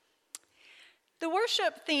The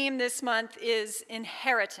worship theme this month is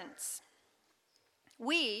inheritance.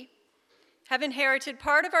 We have inherited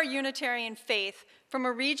part of our Unitarian faith from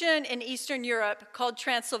a region in Eastern Europe called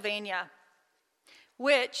Transylvania,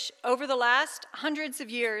 which over the last hundreds of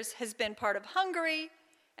years has been part of Hungary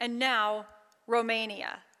and now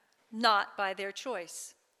Romania, not by their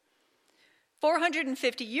choice.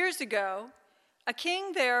 450 years ago, a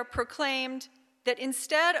king there proclaimed that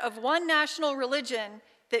instead of one national religion,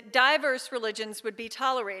 that diverse religions would be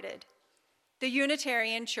tolerated. The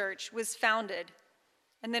Unitarian Church was founded,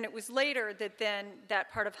 and then it was later that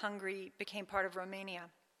that part of Hungary became part of Romania.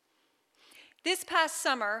 This past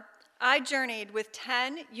summer, I journeyed with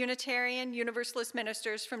 10 Unitarian Universalist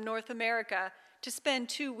ministers from North America to spend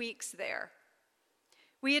 2 weeks there.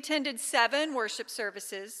 We attended 7 worship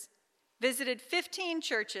services, visited 15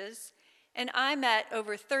 churches, and I met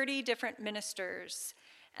over 30 different ministers,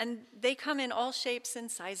 and they come in all shapes and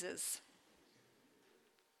sizes.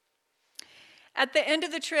 At the end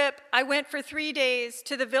of the trip, I went for 3 days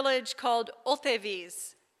to the village called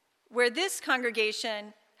Olteviz, where this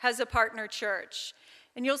congregation has a partner church.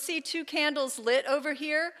 And you'll see 2 candles lit over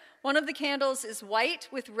here. One of the candles is white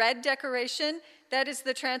with red decoration. That is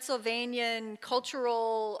the Transylvanian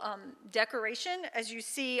cultural decoration, as you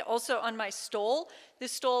see also on my stole.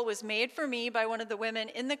 This stole was made for me by one of the women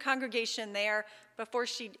in the congregation there before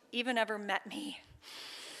she'd even ever met me.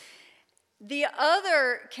 The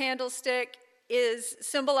other candlestick is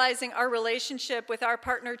symbolizing our relationship with our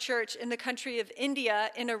partner church in the country of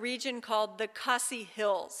India in a region called the Khasi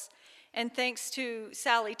Hills. And thanks to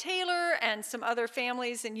Sally Taylor and some other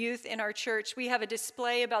families and youth in our church, we have a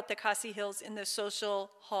display about the Khasi Hills in the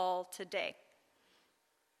social hall today.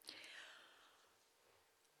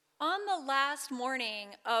 On the last morning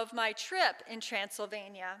of my trip in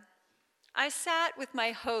Transylvania, I sat with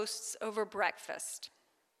my hosts over breakfast.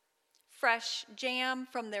 Fresh jam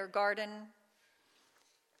from their garden,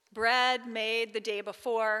 bread made the day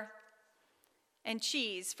before, and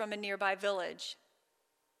cheese from a nearby village.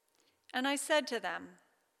 And I said to them,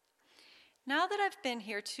 now that I've been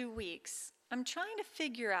here 2 weeks, I'm trying to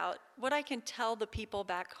figure out what I can tell the people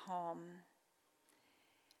back home.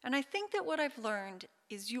 And I think that what I've learned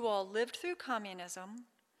is you all lived through communism,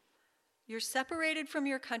 you're separated from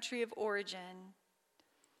your country of origin,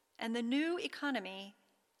 and the new economy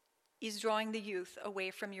is drawing the youth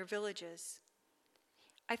away from your villages.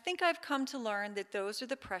 I think I've come to learn that those are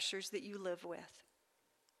the pressures that you live with.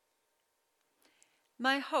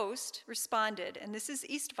 My host responded, and this is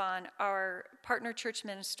Istvan, our partner church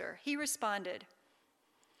minister. He responded,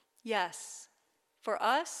 yes, for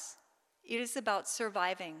us, it is about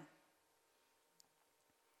surviving.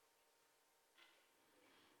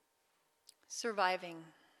 Surviving.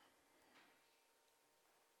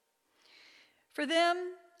 For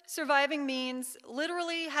them, surviving means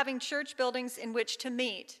literally having church buildings in which to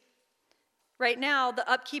meet. Right now, the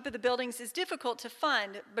upkeep of the buildings is difficult to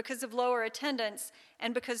fund because of lower attendance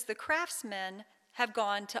and because the craftsmen have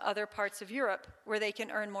gone to other parts of Europe where they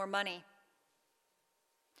can earn more money.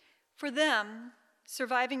 For them,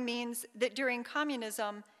 surviving means that during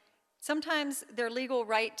communism, sometimes their legal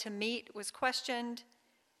right to meet was questioned,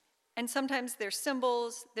 and sometimes their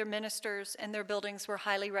symbols, their ministers, and their buildings were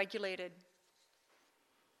highly regulated.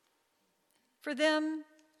 For them,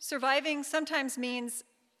 surviving sometimes means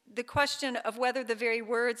the question of whether the very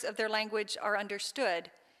words of their language are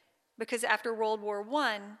understood, because after World War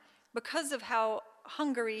I, because of how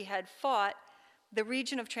Hungary had fought, the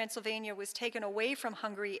region of Transylvania was taken away from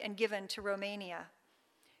Hungary and given to Romania.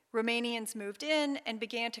 Romanians moved in and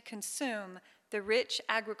began to consume the rich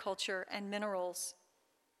agriculture and minerals.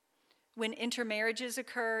 When intermarriages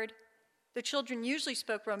occurred, the children usually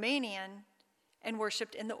spoke Romanian and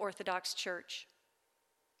worshiped in the Orthodox Church.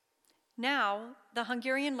 Now, the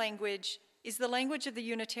Hungarian language is the language of the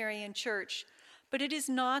Unitarian Church, but it is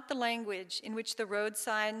not the language in which the road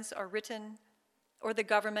signs are written or the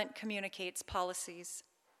government communicates policies.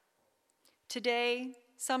 Today,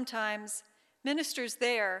 sometimes, ministers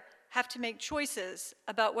there have to make choices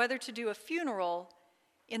about whether to do a funeral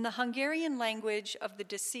in the Hungarian language of the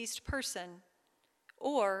deceased person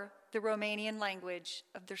or the Romanian language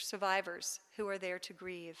of the survivors who are there to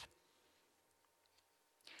grieve.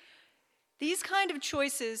 These kind of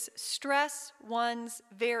choices stress one's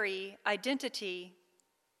very identity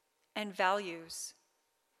and values.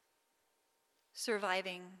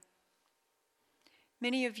 Surviving.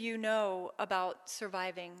 Many of you know about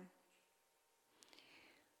surviving.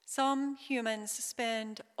 Some humans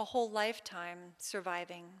spend a whole lifetime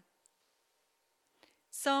surviving.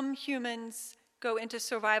 Some humans go into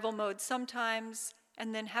survival mode sometimes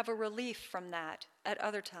and then have a relief from that at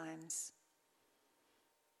other times.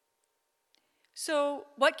 So,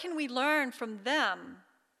 what can we learn from them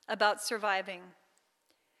about surviving?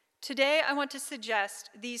 Today, I want to suggest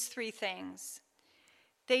these 3 things.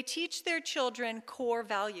 They teach their children core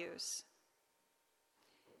values.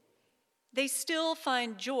 They still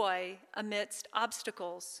find joy amidst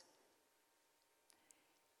obstacles.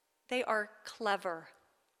 They are clever.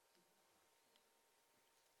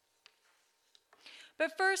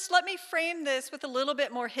 But first, let me frame this with a little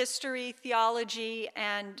bit more history, theology,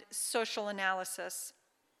 and social analysis.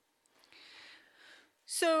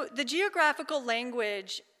 So the geographical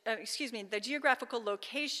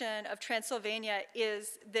location of Transylvania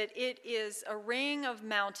is that it is a ring of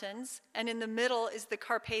mountains, and in the middle is the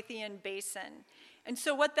Carpathian Basin. And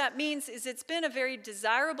so what that means is it's been a very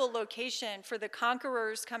desirable location for the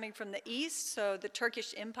conquerors coming from the east, so the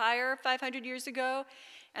Turkish Empire 500 years ago,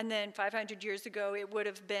 and then 500 years ago it would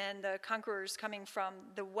have been the conquerors coming from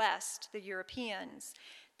the west, the Europeans.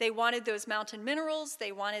 They wanted those mountain minerals,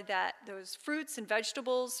 they wanted those fruits and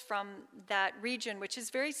vegetables from that region, which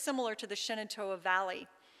is very similar to the Shenandoah Valley.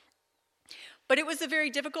 But it was a very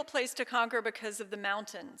difficult place to conquer because of the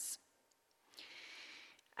mountains.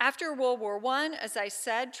 After World War I, as I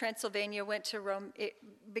said, Transylvania it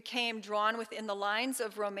became drawn within the lines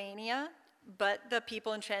of Romania, but the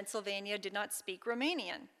people in Transylvania did not speak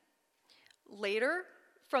Romanian. Later,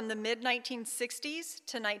 from the mid-1960s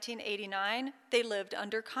to 1989, they lived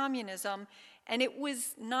under communism, and it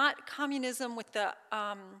was not communism with the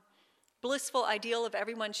blissful ideal of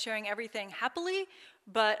everyone sharing everything happily,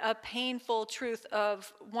 but a painful truth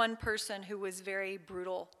of one person who was very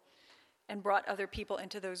brutal and brought other people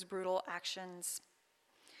into those brutal actions.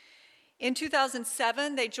 In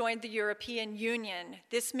 2007, they joined the European Union.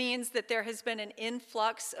 This means that there has been an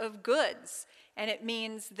influx of goods, and it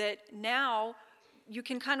means that now you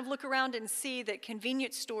can kind of look around and see that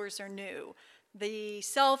convenience stores are new. The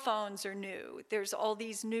cell phones are new. There's all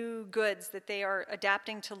these new goods that they are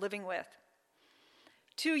adapting to living with.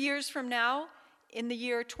 2 years from now, in the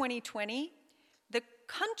year 2020, the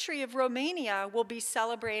country of Romania will be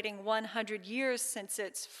celebrating 100 years since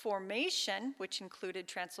its formation, which included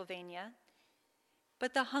Transylvania.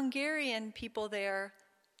 But the Hungarian people there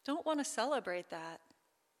don't want to celebrate that.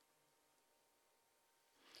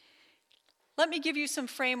 Let me give you some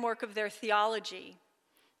framework of their theology.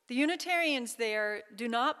 The Unitarians there do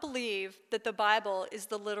not believe that the Bible is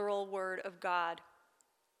the literal word of God.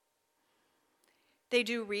 They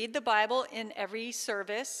do read the Bible in every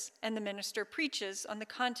service, and the minister preaches on the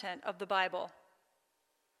content of the Bible.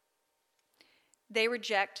 They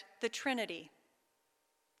reject the Trinity.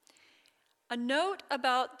 A note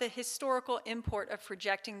about the historical import of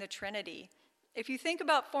rejecting the Trinity. If you think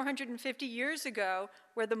about 450 years ago,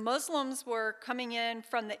 where the Muslims were coming in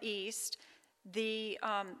from the east,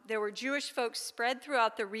 there were Jewish folks spread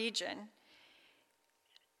throughout the region.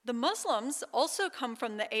 The Muslims also come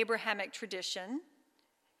from the Abrahamic tradition,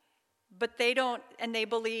 but they don't, and they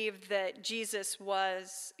believe that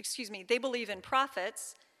they believe in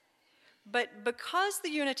prophets. But because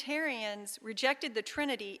the Unitarians rejected the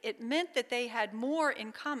Trinity, it meant that they had more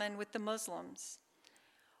in common with the Muslims.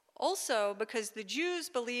 Also, because the Jews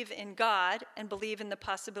believe in God and believe in the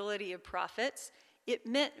possibility of prophets, it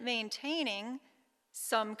meant maintaining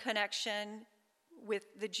some connection with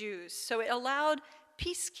the Jews. So it allowed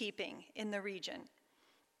peacekeeping in the region.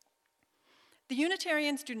 The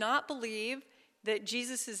Unitarians do not believe that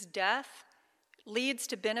Jesus' death leads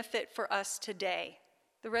to benefit for us today.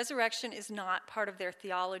 The resurrection is not part of their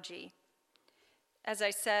theology. As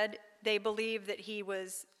I said, they believe that he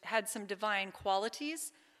had some divine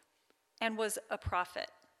qualities and was a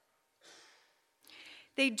prophet.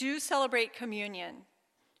 They do celebrate communion.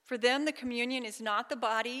 For them, the communion is not the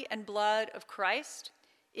body and blood of Christ.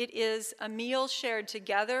 It is a meal shared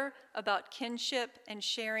together about kinship and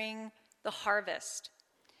sharing the harvest.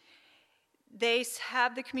 They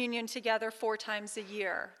have the communion together 4 times a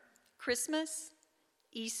year: Christmas,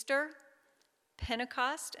 Easter,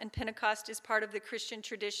 Pentecost, and Pentecost is part of the Christian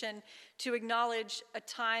tradition to acknowledge a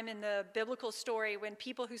time in the biblical story when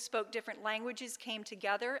people who spoke different languages came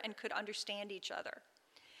together and could understand each other.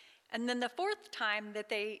 And then the 4th time that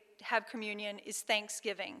they have communion is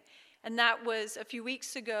Thanksgiving, and that was a few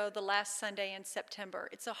weeks ago, the last Sunday in September.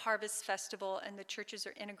 It's a harvest festival, and the churches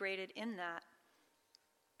are integrated in that.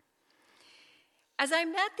 As I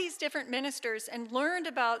met these different ministers and learned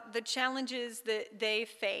about the challenges that they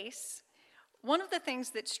face, one of the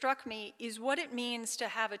things that struck me is what it means to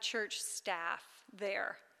have a church staff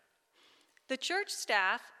there. The church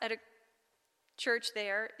staff at a church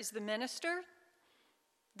there is the minister,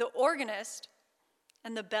 the organist,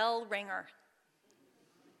 and the bell ringer.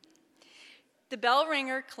 The bell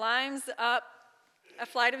ringer climbs up a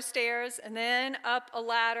flight of stairs, and then up a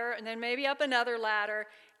ladder, and then maybe up another ladder.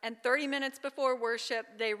 And 30 minutes before worship,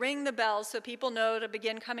 they ring the bell so people know to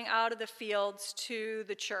begin coming out of the fields to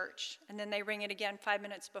the church. And then they ring it again 5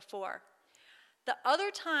 minutes before. The other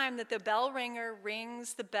time that the bell ringer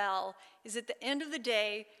rings the bell is at the end of the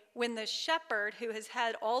day when the shepherd who has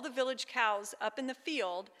had all the village cows up in the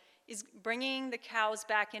field is bringing the cows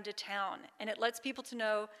back into town. And it lets people to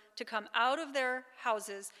know to come out of their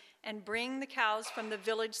houses and bring the cows from the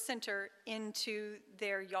village center into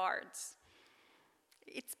their yards.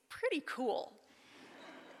 It's pretty cool.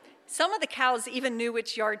 Some of the cows even knew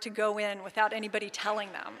which yard to go in without anybody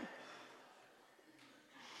telling them.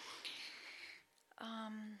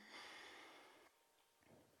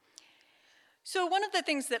 So one of the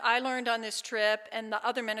things that I learned on this trip, and the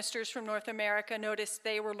other ministers from North America noticed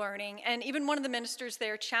they were learning, and even one of the ministers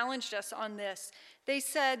there challenged us on this. They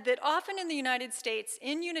said that often in the United States,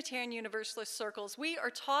 in Unitarian Universalist circles, we are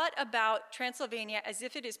taught about Transylvania as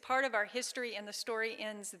if it is part of our history and the story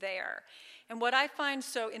ends there. And what I find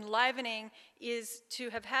so enlivening is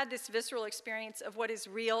to have had this visceral experience of what is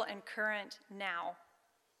real and current now.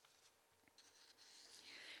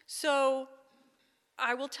 So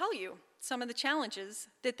I will tell you some of the challenges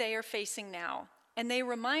that they are facing now. And they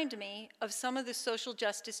remind me of some of the social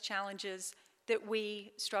justice challenges that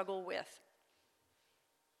we struggle with.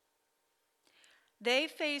 They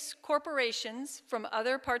face corporations from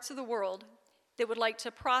other parts of the world that would like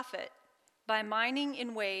to profit by mining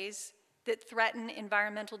in ways that threaten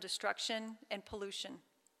environmental destruction and pollution.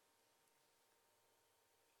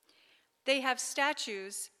 They have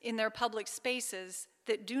statues in their public spaces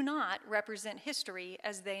that do not represent history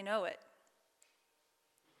as they know it.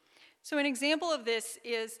 So an example of this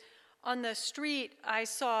is on the street, I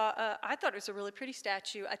saw, I thought it was a really pretty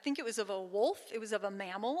statue. I think it was of a wolf, it was of a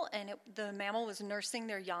mammal, and the mammal was nursing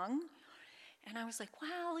their young. And I was like,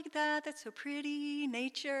 wow, look at that, that's so pretty,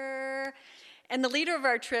 nature. And the leader of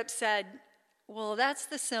our trip said, well, that's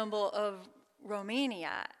the symbol of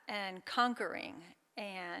Romania and conquering.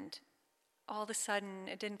 And all of a sudden,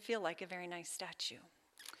 it didn't feel like a very nice statue.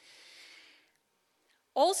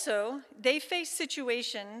 Also, they face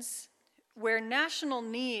situations where national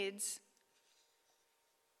needs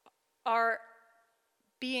are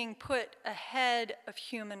being put ahead of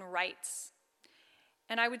human rights.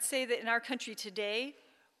 And I would say that in our country today,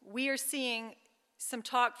 we are seeing some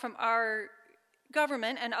talk from our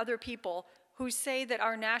government and other people who say that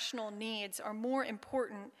our national needs are more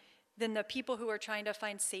important than the people who are trying to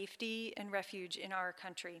find safety and refuge in our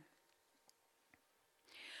country.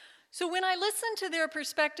 So when I listened to their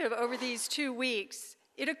perspective over these 2 weeks,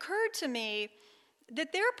 it occurred to me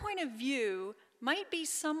that their point of view might be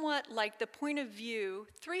somewhat like the point of view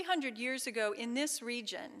 300 years ago in this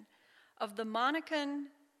region of the Monacan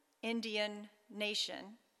Indian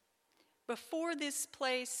nation before this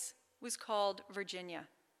place was called Virginia.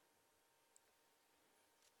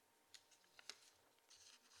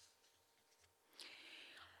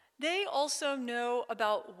 They also know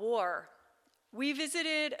about war. We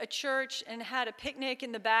visited a church and had a picnic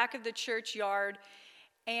in the back of the churchyard,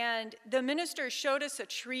 and the minister showed us a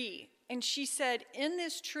tree, and she said, in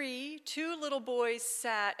this tree, 2 little boys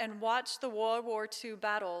sat and watched the World War II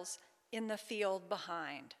battles in the field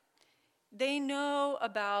behind. They know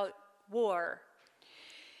about war.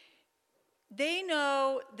 They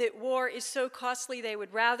know that war is so costly they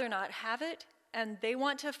would rather not have it, and they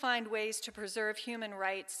want to find ways to preserve human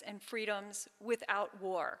rights and freedoms without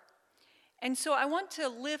war. And so I want to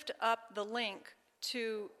lift up the link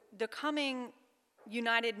to the coming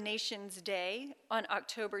United Nations Day on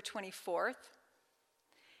October 24th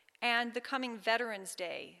and the coming Veterans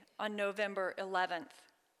Day on November 11th.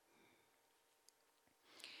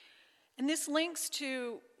 And this links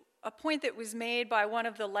to a point that was made by one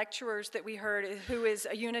of the lecturers that we heard, who is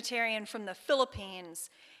a Unitarian from the Philippines.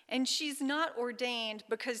 And she's not ordained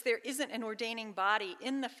because there isn't an ordaining body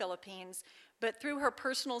in the Philippines, but through her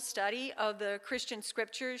personal study of the Christian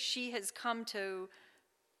scriptures, she has come to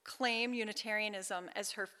claim Unitarianism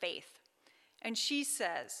as her faith. And she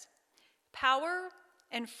says, power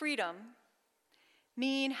and freedom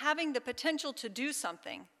mean having the potential to do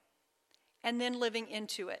something and then living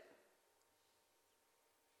into it.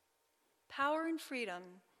 Power and freedom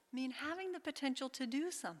mean having the potential to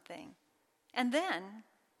do something and then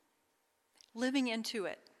living into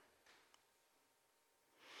it.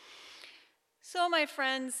 So, my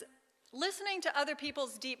friends, listening to other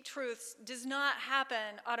people's deep truths does not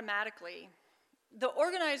happen automatically. The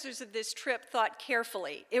organizers of this trip thought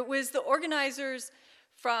carefully. It was the organizers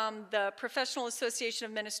from the Professional Association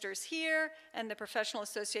of Ministers here and the Professional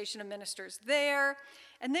Association of Ministers there,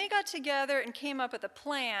 and they got together and came up with a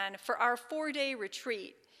plan for our 4-day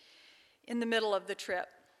retreat in the middle of the trip.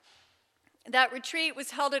 That retreat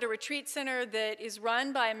was held at a retreat center that is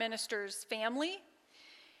run by a minister's family,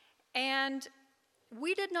 and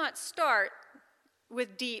we did not start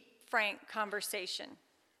with deep, frank conversation.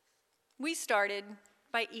 We started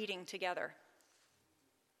by eating together.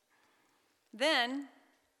 Then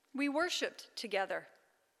we worshiped together.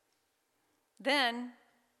 Then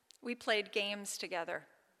we played games together.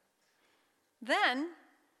 Then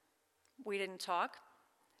we didn't talk.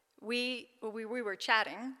 We were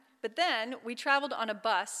chatting, but then we traveled on a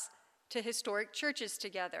bus to historic churches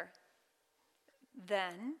together.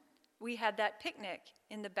 Then we had that picnic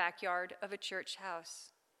in the backyard of a church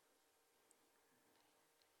house.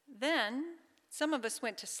 Then some of us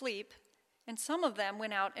went to sleep, and some of them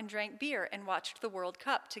went out and drank beer and watched the World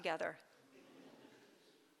Cup together.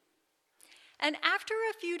 And after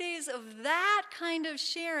a few days of that kind of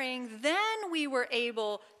sharing, then we were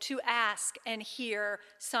able to ask and hear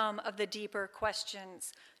some of the deeper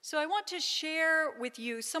questions. So I want to share with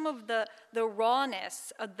you some of the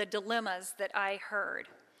rawness of the dilemmas that I heard.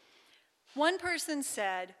 One person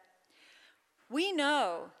said, "We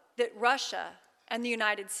know that Russia and the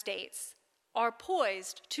United States are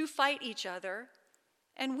poised to fight each other,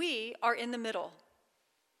 and we are in the middle.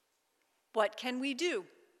 What can we do?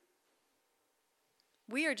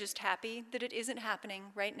 We are just happy that it isn't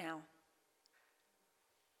happening right now."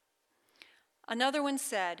 Another one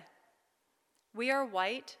said, "We are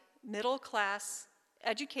white, middle-class,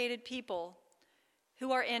 educated people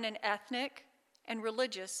who are in an ethnic and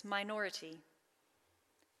religious minority.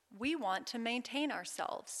 We want to maintain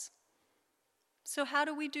ourselves. So how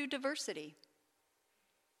do we do diversity?"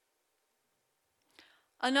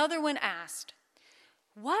 Another one asked,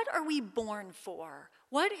 "What are we born for?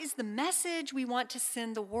 What is the message we want to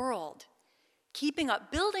send the world? Keeping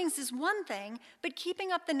up buildings is one thing, but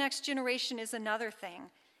keeping up the next generation is another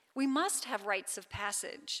thing. We must have rites of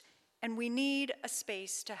passage, and we need a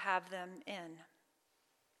space to have them in."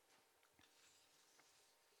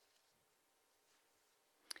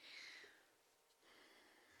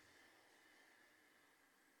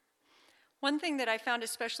 One thing that I found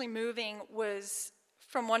especially moving was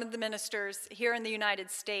from one of the ministers here in the United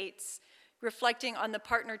States, reflecting on the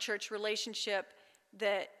partner church relationship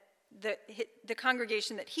that the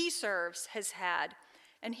congregation that he serves has had.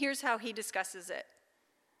 And here's how he discusses it.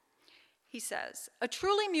 He says, "A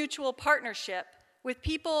truly mutual partnership with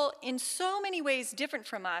people in so many ways different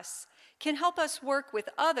from us can help us work with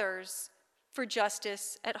others for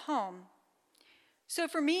justice at home. So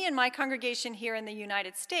for me and my congregation here in the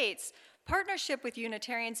United States, partnership with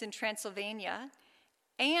Unitarians in Transylvania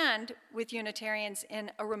and with Unitarians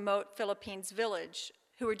in a remote Philippines village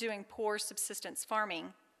who are doing poor subsistence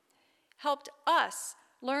farming helped us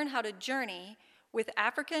learn how to journey with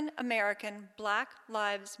African American Black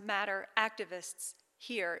Lives Matter activists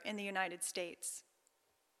here in the United States."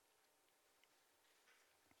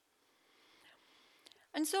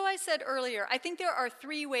 And so I said earlier, I think there are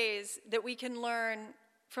 3 ways that we can learn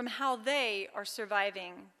from how they are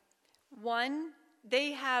surviving. One,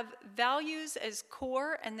 they have values as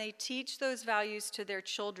core, and they teach those values to their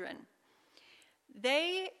children.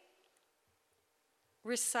 They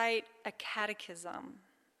recite a catechism.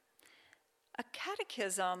 A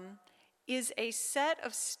catechism is a set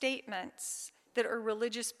of statements that are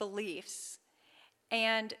religious beliefs,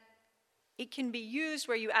 and it can be used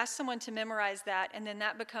where you ask someone to memorize that, and then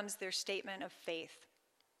that becomes their statement of faith.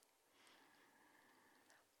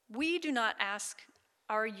 We do not ask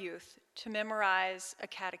our youth to memorize a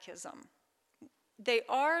catechism. They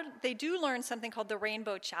do learn something called the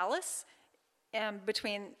Rainbow Chalice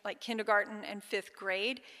between like kindergarten and 5th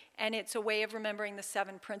grade, and it's a way of remembering the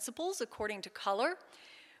 7 principles according to color.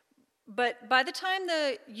 But by the time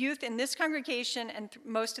the youth in this congregation and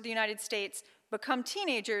most of the United States become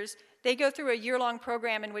teenagers, they go through a year-long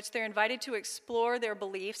program in which they're invited to explore their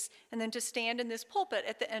beliefs and then to stand in this pulpit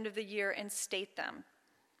at the end of the year and state them.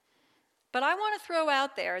 But I want to throw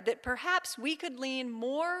out there that perhaps we could lean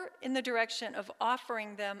more in the direction of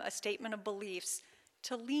offering them a statement of beliefs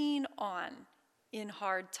to lean on in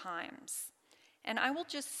hard times. And I will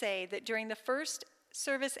just say that during the first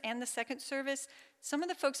service and the second service, some of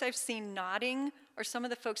the folks I've seen nodding are some of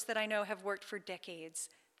the folks that I know have worked for decades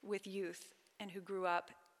with youth and who grew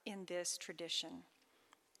up in this tradition.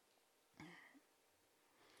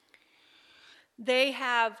 They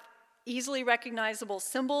have easily recognizable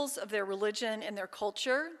symbols of their religion and their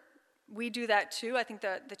culture, We do that too. I think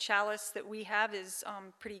the chalice that we have is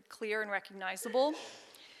pretty clear and recognizable.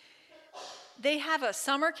 They have a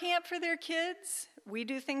summer camp for their kids. We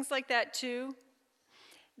do things like that too.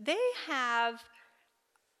 They have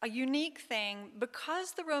a unique thing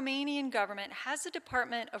because the Romanian government has a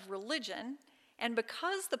department of religion, and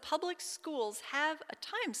because the public schools have a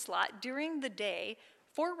time slot during the day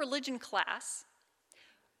for religion class,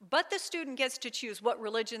 but the student gets to choose what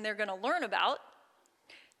religion they're going to learn about.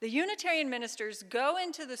 The Unitarian ministers go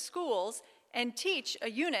into the schools and teach a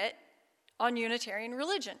unit on Unitarian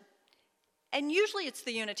religion. And usually it's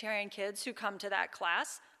the Unitarian kids who come to that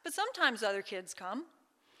class, but sometimes other kids come.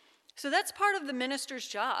 So that's part of the minister's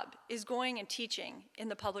job, is going and teaching in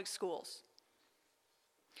the public schools.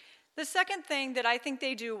 The second thing that I think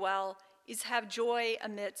they do well is have joy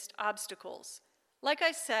amidst obstacles. Like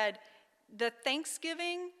I said, the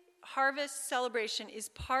Thanksgiving harvest celebration is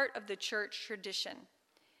part of the church tradition.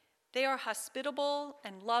 They are hospitable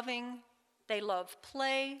and loving, they love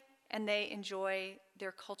play, and they enjoy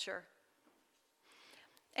their culture.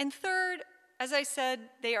 And third, as I said,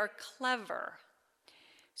 they are clever.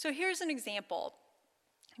 So here's an example.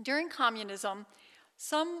 During communism,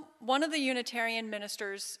 one of the Unitarian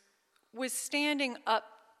ministers was standing up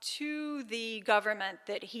to the government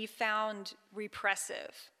that he found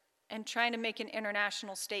repressive and trying to make an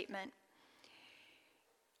international statement.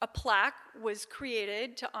 A plaque was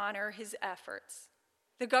created to honor his efforts.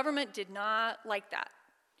 The government did not like that.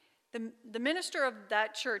 The minister of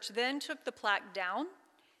that church then took the plaque down,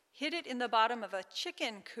 hid it in the bottom of a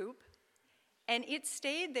chicken coop, and it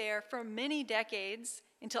stayed there for many decades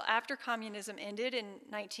until after communism ended in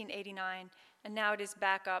 1989, and now it is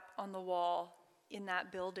back up on the wall in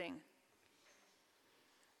that building.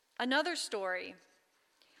 Another story.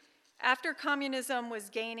 After communism was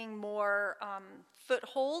gaining more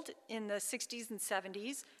foothold in the 60s and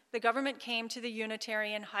 70s, the government came to the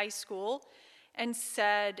Unitarian high school and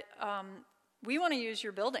said, we want to use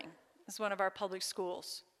your building as one of our public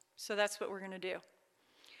schools. So that's what we're going to do.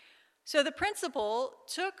 So the principal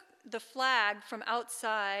took the flag from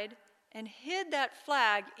outside and hid that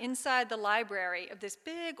flag inside the library of this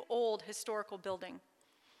big old historical building.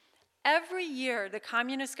 Every year the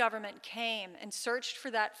communist government came and searched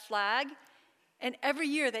for that flag, and every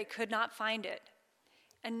year they could not find it.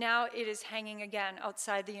 And now it is hanging again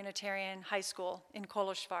outside the Unitarian high school in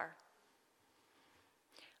Koloshvar.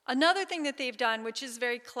 Another thing that they've done, which is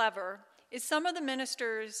very clever, is some of the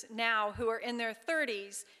ministers now who are in their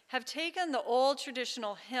 30s have taken the old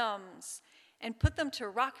traditional hymns and put them to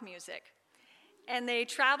rock music. And they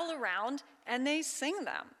travel around and they sing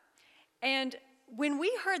them. And when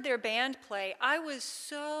we heard their band play, I was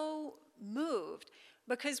so moved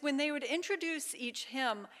because when they would introduce each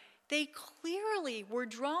hymn, they clearly were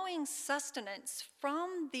drawing sustenance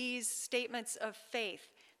from these statements of faith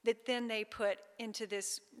that then they put into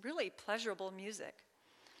this really pleasurable music.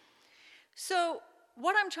 So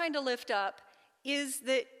what I'm trying to lift up is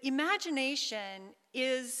that imagination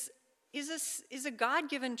is a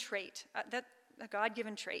God-given trait, a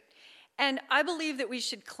God-given trait. And I believe that we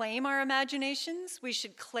should claim our imaginations, we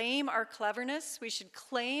should claim our cleverness, we should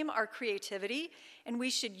claim our creativity, and we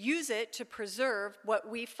should use it to preserve what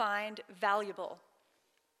we find valuable.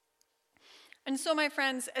 And so, my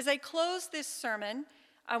friends, as I close this sermon,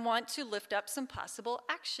 I want to lift up some possible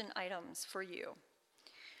action items for you.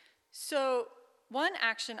 So, one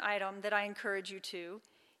action item that I encourage you to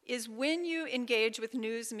is when you engage with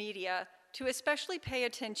news media to especially pay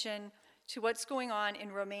attention to what's going on in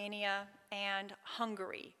Romania and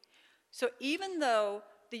Hungary. So even though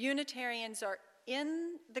the Unitarians are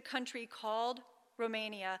in the country called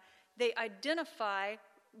Romania, they identify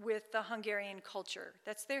with the Hungarian culture.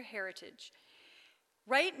 That's their heritage.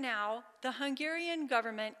 Right now, the Hungarian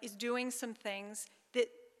government is doing some things that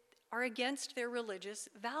are against their religious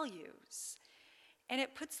values. And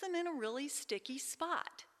it puts them in a really sticky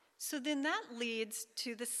spot. So then that leads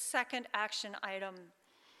to the second action item.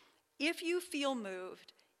 If you feel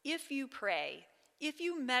moved, if you pray, if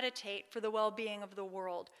you meditate for the well-being of the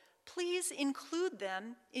world, please include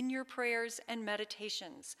them in your prayers and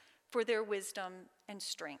meditations for their wisdom and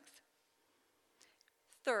strength.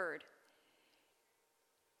 Third,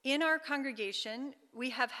 in our congregation, we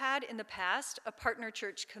have had in the past a partner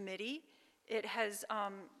church committee. It has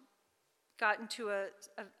gotten to a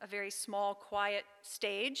very small, quiet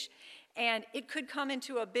stage, and it could come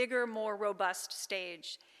into a bigger, more robust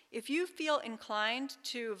stage. If you feel inclined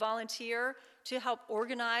to volunteer to help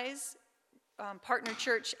organize partner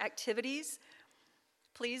church activities,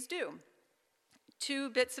 please do. 2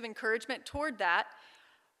 bits of encouragement toward that.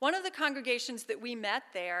 One of the congregations that we met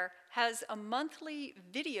there has a monthly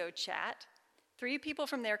video chat. 3 people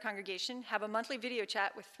from their congregation have a monthly video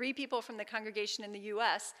chat with 3 people from the congregation in the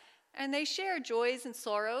US, and they share joys and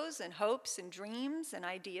sorrows and hopes and dreams and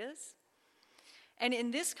ideas. And in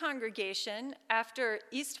this congregation, after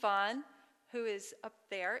Istvan, who is up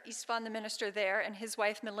there, Istvan the minister there, and his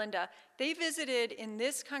wife Melinda, they visited in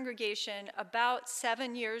this congregation about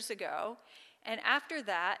 7 years ago, and after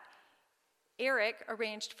that, Eric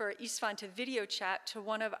arranged for Istvan to video chat to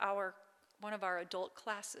one of our adult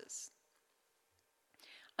classes.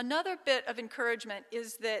 Another bit of encouragement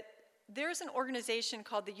is that there's an organization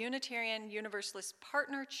called the Unitarian Universalist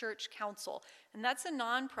Partner Church Council, and that's a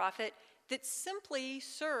nonprofit that simply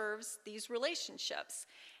serves these relationships.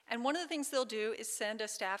 And one of the things they'll do is send a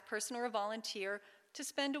staff person or a volunteer to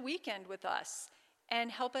spend a weekend with us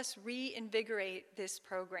and help us reinvigorate this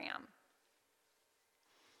program.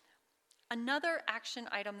 Another action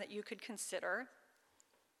item that you could consider,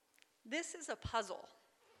 this is a puzzle.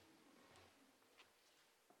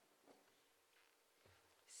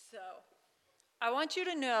 So, I want you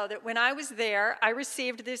to know that when I was there, I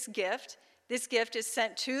received this gift. This gift is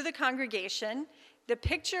sent to the congregation. The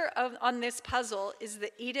picture on this puzzle is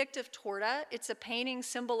the Edict of Torda. It's a painting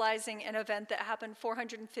symbolizing an event that happened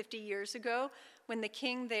 450 years ago when the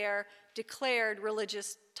king there declared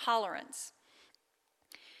religious tolerance.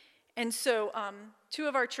 And so 2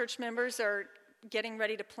 of our church members are getting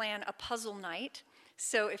ready to plan a puzzle night.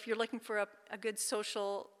 So if you're looking for a good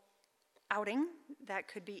social outing, that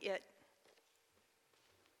could be it.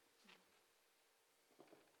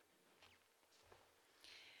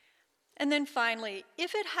 And then finally,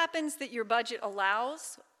 if it happens that your budget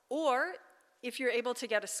allows, or if you're able to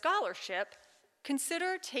get a scholarship,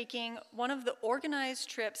 consider taking one of the organized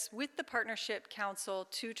trips with the Partnership Council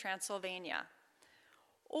to Transylvania.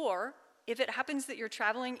 Or if it happens that you're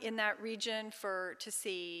traveling in that region to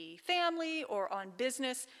see family or on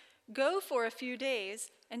business, go for a few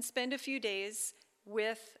days and spend a few days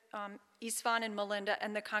with Istvan and Melinda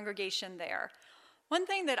and the congregation there. One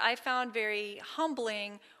thing that I found very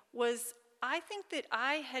humbling was I think that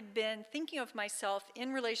I had been thinking of myself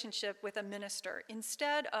in relationship with a minister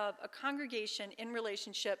instead of a congregation in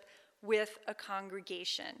relationship with a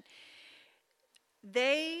congregation.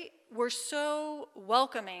 They were so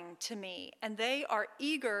welcoming to me, and they are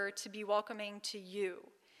eager to be welcoming to you.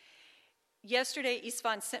 Yesterday,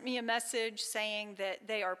 Istvan sent me a message saying that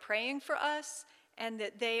they are praying for us and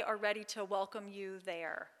that they are ready to welcome you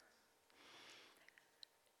there.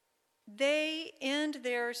 They end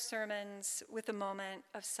their sermons with a moment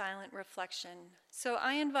of silent reflection. So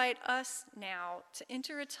I invite us now to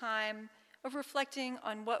enter a time of reflecting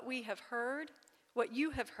on what we have heard, what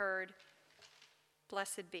you have heard.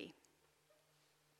 Blessed be.